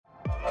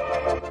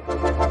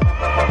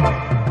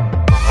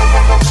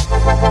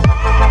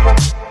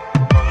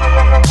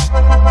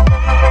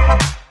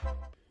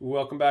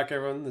welcome back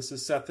everyone. This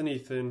is Seth and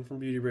Ethan from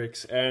Beauty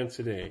Breaks, and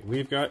today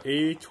we've got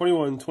a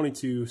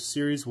 21-22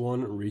 Series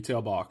 1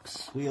 retail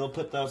box. We'll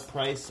put the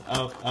price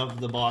of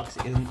the box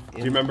in. Do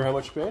you remember how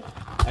much you paid?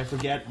 I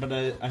forget, but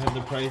I have the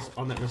price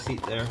on that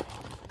receipt there.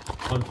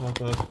 On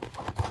top of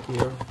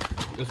here.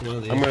 Just one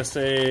of these. I'm going to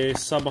say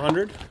sub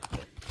 100.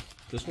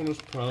 This one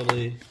was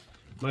probably,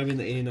 might be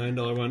the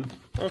 $89 one.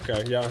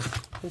 Okay, yeah,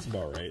 that's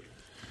about right.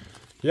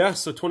 Yeah,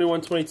 so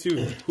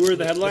 21-22. Who are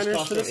the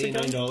headliners for this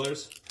again?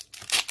 $89.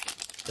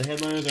 The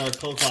headliners are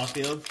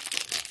Caufield,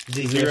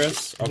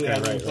 Zegras, who okay,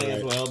 hasn't played right.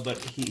 as well, but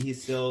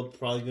he's still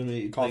probably going to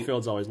be.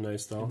 Caufield's always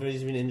nice though. But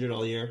he's been injured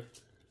all year.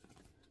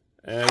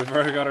 And we've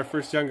already got our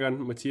first young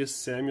gun, Matthias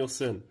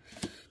Samuelsson.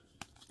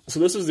 So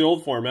this is the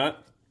old format.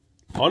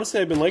 Honestly,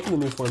 I've been liking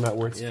the new format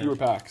where it's fewer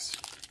packs.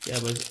 Yeah,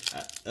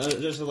 but I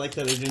just like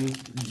that they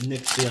didn't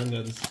nix the young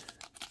guns.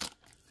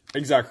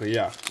 Exactly,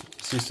 yeah.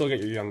 So you still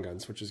get your young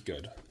guns, which is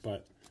good,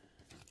 but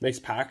makes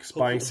packs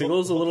buying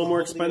singles a little more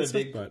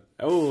expensive. But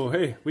oh,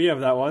 hey, we have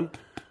that one.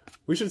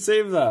 We should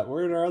save that.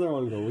 Where did our other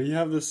one go? We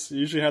have this.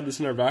 Usually have this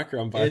in our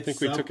background, but I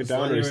think we took it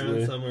down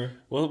recently.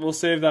 We'll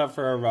save that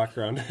for our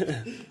background.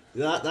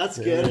 That's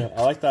good. Yeah,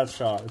 I like that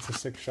shot. It's a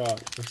sick shot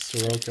for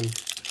Sorokin.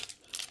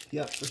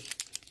 Yep.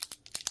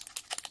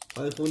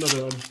 I'll pull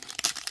another one.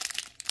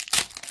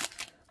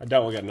 I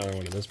doubt we'll get another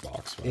one in this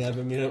box. But. Yeah,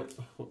 but you know,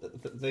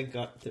 thank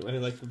God, I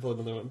like to pull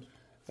another one.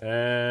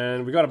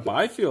 And we got a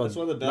Byfield. That's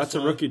one of the best. That's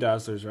a rookie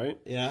Dazzlers, right?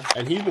 Yeah.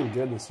 And he's been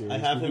good this year. I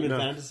have him in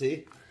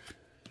fantasy.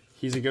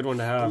 He's a good one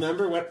to have.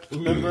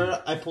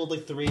 Remember I pulled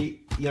like 3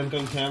 young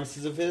gun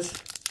canvases of his?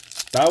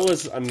 That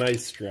was a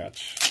nice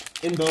stretch.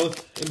 In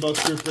both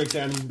group breaks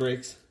and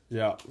breaks.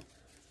 Yeah.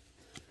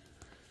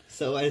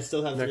 So I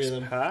still have 3 of them.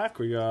 Next pack,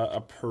 we got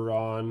a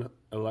Perron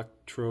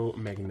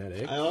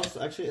Electromagnetic. I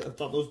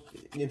thought those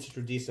inserts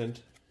were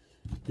decent.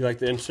 You like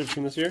the inserts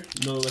from this year?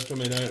 No,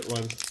 electromagnetic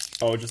ones.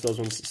 Oh, just those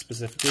ones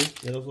specifically?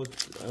 Yeah, those look.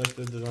 I like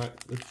the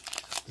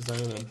design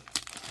of them.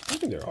 I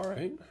think they're all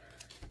right.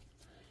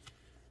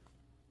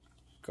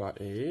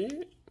 Got a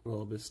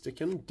little bit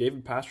sticking.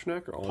 David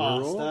Pastrnak or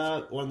honor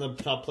roll. One of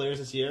the top players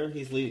this year.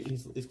 He's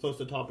close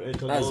to top NHL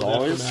goals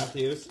after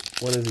Matthews.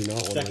 When is he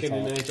not? Second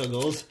in NHL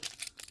goals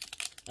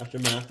after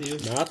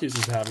Matthews. Matthews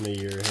is having a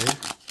year, hey?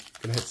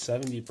 Gonna hit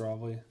 70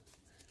 probably.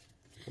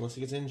 Unless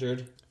he gets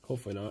injured.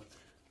 Hopefully not.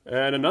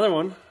 And another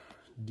one.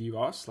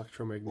 DeVos,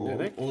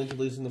 Electromagnetic. Only to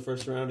lose in the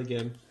first round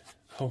again.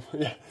 Oh,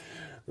 yeah.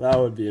 That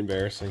would be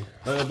embarrassing.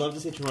 I'd love to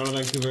see Toronto,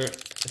 Vancouver,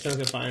 Stanley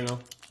Cup final.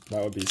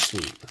 That would be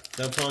sweet.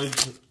 That'd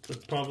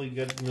probably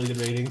get really good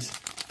ratings.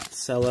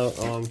 Sell out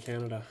on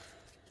Canada.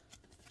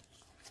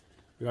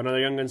 We got another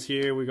young guns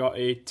here. We got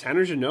a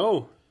Tanner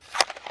Jeannot.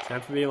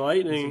 Tampa Bay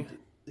Lightning.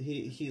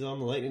 He's on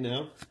the Lightning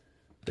now.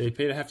 They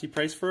paid a hefty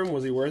price for him.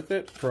 Was he worth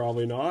it?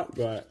 Probably not,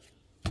 but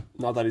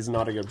not that he's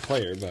not a good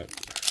player, but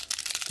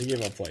they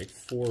gave up like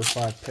 4 or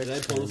 5 picks. Did I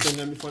pull the same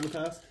gun before in the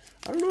past?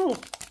 I don't know.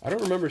 I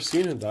don't remember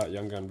seeing that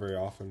young gun very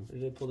often.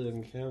 Did I pull it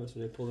in canvas or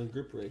did I pull it in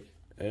group break?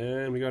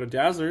 And we got a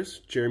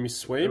Dazzlers. Jeremy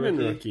Swayman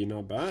rookie.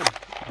 Not bad.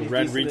 The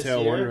red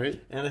retail one,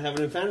 right? And I have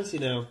it in fantasy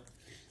now.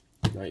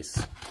 Nice.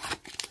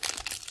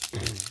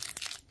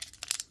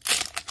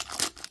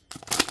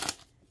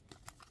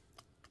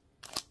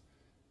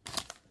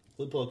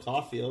 We pull a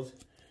Caufield.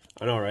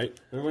 I know, right?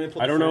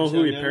 I don't know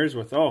who he pairs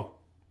with. Oh,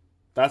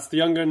 that's the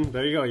young gun.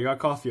 There you go. You got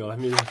Caufield. I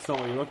mean, that's not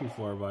what you're looking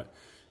for, but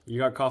you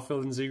got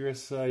Caufield and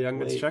Zegras young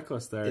guns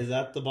checklist there. Is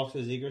that the box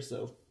of Zegras,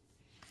 though?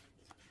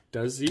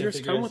 Does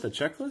Zegras come with a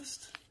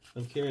checklist?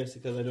 I'm curious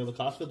because I know the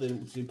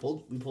Caufield, we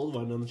pulled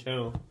one on the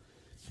channel.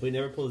 We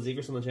never pulled a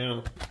Zegras on the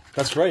channel.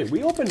 That's right.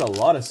 We opened a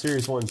lot of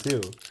Series 1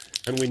 too,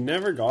 and we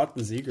never got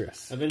the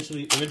Zegras.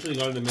 Eventually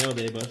got it in mail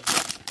day, but...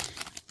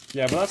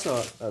 Yeah, but that's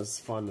not as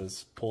fun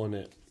as pulling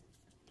it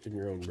in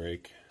your own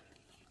break.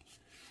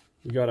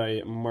 We got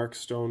a Mark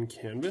Stone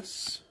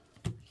canvas.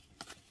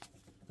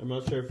 I'm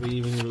not sure if we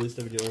even released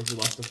the video or if we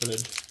lost the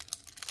footage.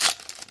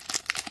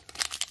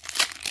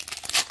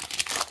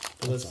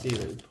 Let's see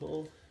what we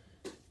pull.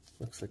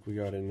 Looks like we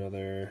got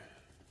another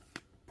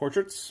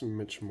Portraits,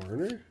 Mitch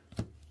Marner.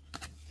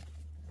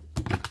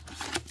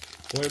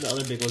 What are the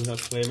other big ones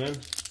have Swayman?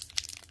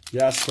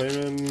 Yeah,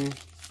 Swayman.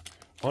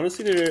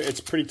 Honestly,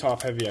 it's pretty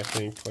top heavy, I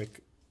think.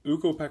 Like,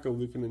 Ukko-Pekka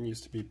Luukkonen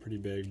used to be pretty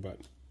big, but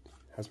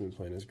hasn't been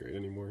playing as great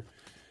anymore.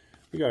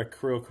 We got a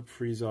Kirill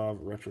Kaprizov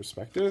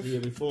retrospective. The year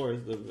before.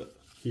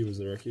 He was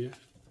the rookie.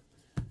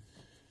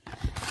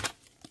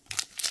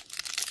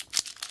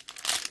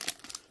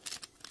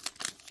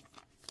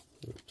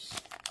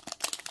 Oops.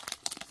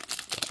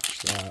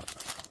 Watch that.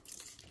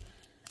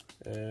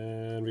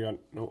 And we got,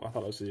 no, I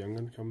thought that was a young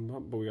gun coming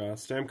up, but we got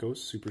Stamkos,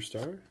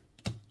 Superstar.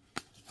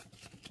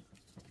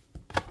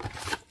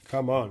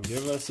 Come on,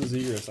 give us a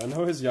Zegras. I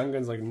know his young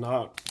gun's like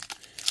not,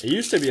 it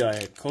used to be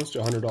like close to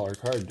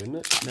 $100 card, didn't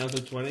it? Now it's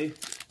 20?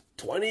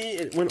 20?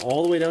 It went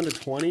all the way down to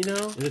 20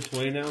 now? Is it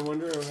 20 now, I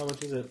wonder, or how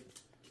much is it?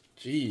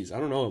 Jeez, I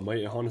don't know. It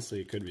might,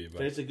 honestly, it could be.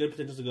 But it's a good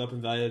potential to go up in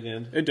value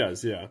again. It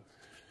does, yeah.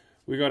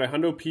 We got a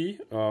Hundo P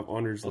of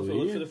Anders Lee. Also,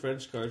 look for the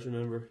French cards,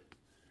 remember.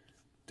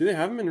 Do they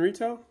have them in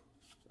retail?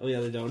 Oh yeah,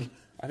 they don't.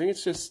 I think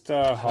it's just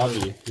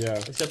hobby. Yeah.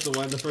 Except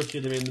the first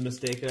year they made the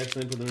mistake. I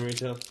accidentally put them in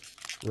retail.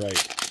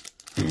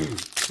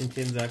 Right. In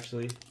tins,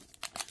 actually.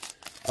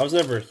 I was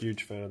never a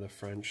huge fan of the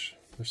French.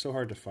 They're so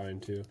hard to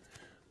find too.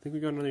 I think we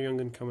got another young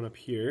gun coming up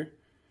here.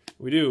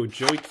 We do.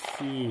 Joey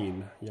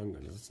Keane young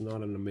gun. It's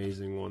not an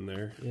amazing one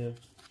there. Yeah.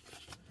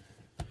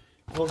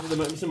 Hopefully there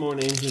might be some more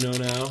names we know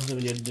now than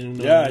we didn't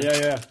know.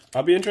 Yeah.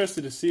 I'll be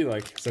interested to see,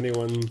 like, has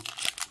anyone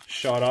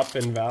shot up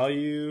in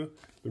value,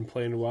 been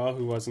playing well,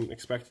 who wasn't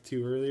expected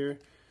to earlier.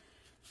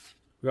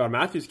 We got a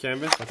Matthews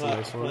canvas. That's a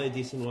nice one. Probably a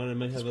decent one. It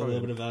might have a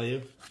little bit of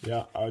value.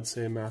 Yeah, I would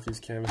say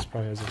Matthews canvas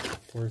probably has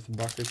worth a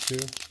buck or two.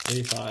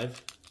 Maybe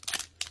 5.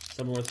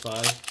 Some are worth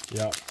 5.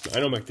 Yeah,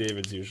 I know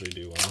McDavid's usually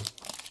do well.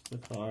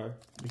 McCarr,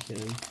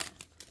 McKinnon,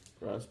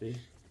 Crosby,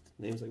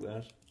 names like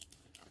that.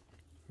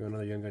 We got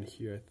another young gun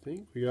here, I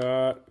think. We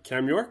got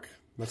Cam York.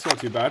 That's not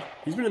too bad.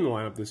 He's been in the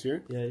lineup this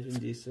year. Yeah, he's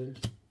been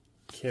decent.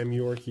 Cam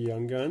York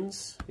young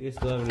guns. I guess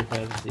still have any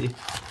fantasy.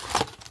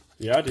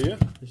 Yeah, do you?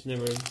 Just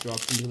never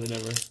dropped him because I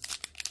never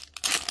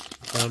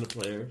found a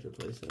player to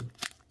replace him.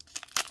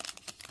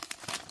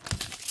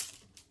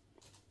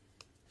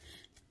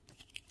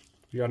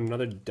 We got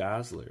another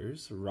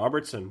Dazzlers.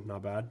 Robertson,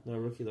 not bad. Not a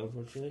rookie though,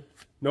 unfortunately.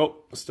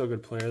 Nope, still a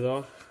good player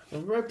though.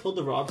 Remember I pulled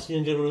the Robertson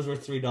and it was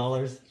worth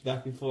 $3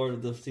 back before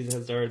the season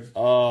had started.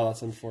 Oh,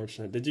 that's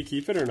unfortunate. Did you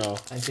keep it or no?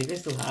 I think I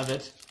still have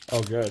it.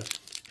 Oh, good.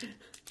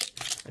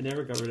 I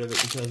never got rid of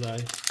it because I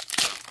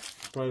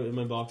probably in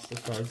my box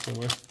of cards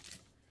somewhere.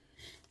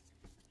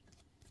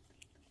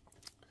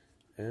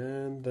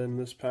 And then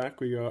this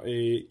pack, we got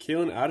a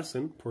Kalen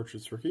Addison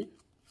Portraits rookie.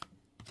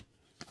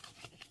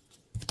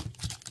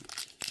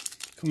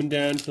 Coming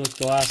down to like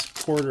the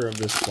last quarter of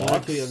this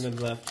box. 2 young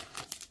guns left.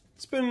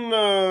 It's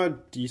been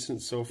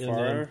decent so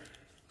far.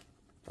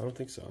 I don't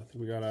think so. I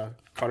think we got a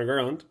Connor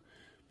Garland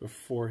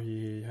before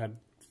he had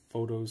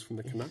photos from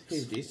the Canucks.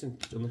 He's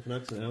decent on the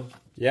Canucks now.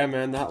 Yeah,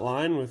 man, that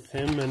line with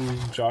him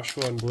and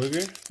Joshua and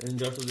Bluger. And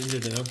Joshua's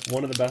injured now.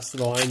 One of the best of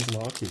the lines in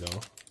hockey,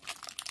 though.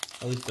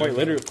 At least Quite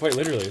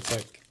literally, it's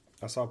like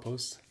I saw a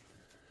post.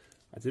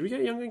 Did we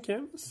get Young Gun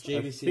Canvas?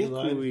 JVC I think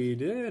line. we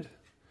did.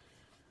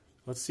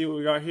 Let's see what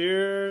we got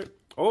here.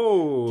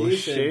 Oh,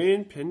 Decent.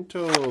 Shane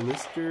Pinto,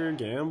 Mr.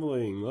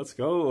 Gambling. Let's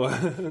go.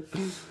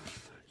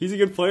 He's a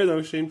good player,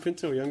 though. Shane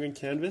Pinto, Young Gun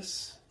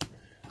Canvas.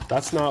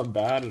 That's not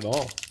bad at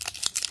all.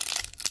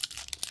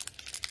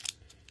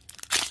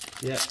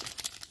 Yeah.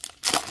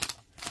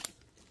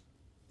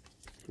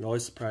 It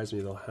always surprised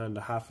me they'll hand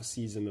a half a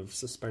season of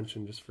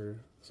suspension just for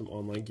some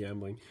online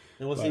gambling.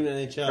 And what's even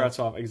NHL? Congrats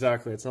off.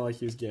 Exactly. It's not like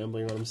he was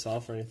gambling on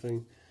himself or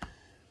anything.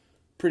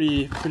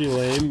 Pretty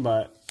lame,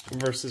 but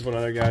versus when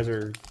other guys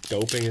are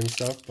doping and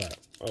stuff, but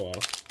oh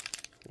well.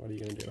 What are you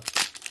gonna do?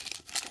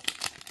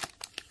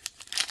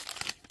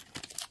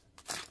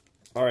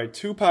 Alright,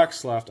 2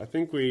 packs left. I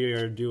think we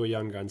are due a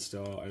young gun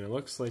still, and it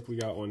looks like we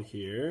got one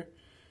here.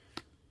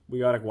 We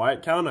got a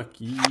Wyatt Kalynuk.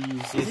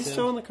 Is he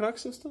still in the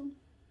Canucks system?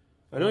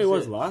 I know he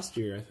was last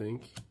year, I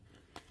think.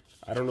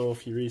 I don't know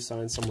if he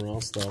re-signed somewhere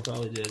else, though.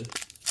 Probably did.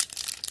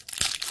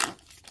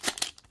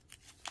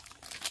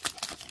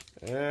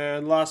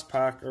 And last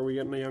pack. Are we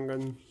getting a young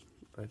gun?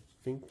 I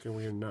think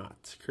we are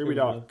not. Kirby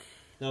Doc.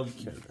 No,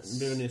 bit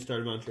of a new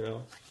start in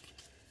Montreal.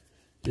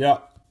 Yeah.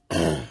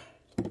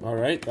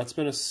 Alright, that's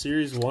been a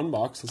Series 1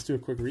 box. Let's do a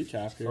quick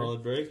recap here.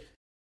 Solid break.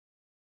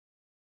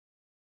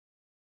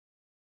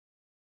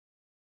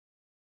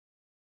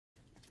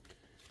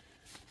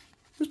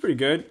 It was pretty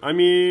good. I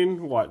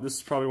mean, what? This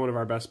is probably one of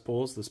our best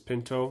pulls, this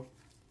Pinto.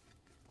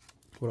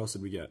 What else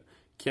did we get?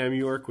 Cam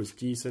York was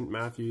decent.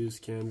 Matthews,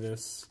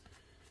 Canvas.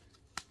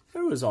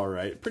 It was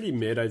alright. Pretty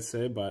mid, I'd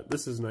say, but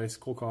this is nice.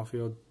 Cole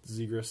Caufield,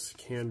 Zegras,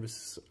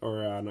 Canvas,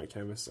 or not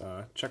Canvas,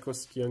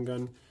 Checklist Young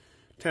Gun.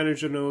 Tanner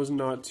Janot's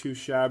not too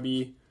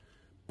shabby.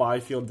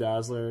 Byfield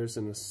Dazzlers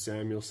and the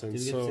Samuelson.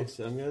 Did you get 6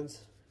 young guns?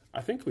 I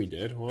think we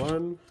did.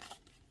 1,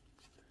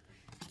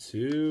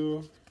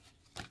 2,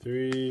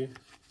 3.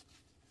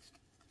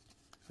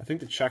 I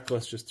think the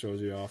checklist just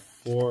throws you off.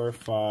 4,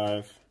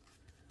 5.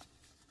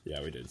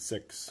 Yeah, we did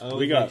 6. Oh,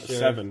 we got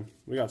 7.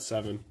 We got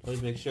 7.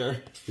 Always make sure.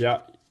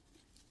 Yeah.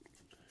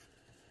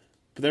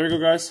 But there we go,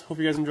 guys. Hope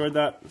you guys enjoyed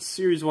that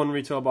Series 1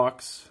 retail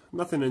box.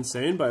 Nothing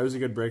insane, but it was a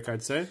good break,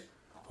 I'd say.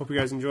 Hope you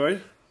guys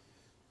enjoyed.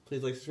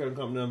 Please like, subscribe, and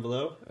comment down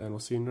below. And we'll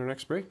see you in our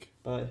next break.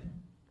 Bye.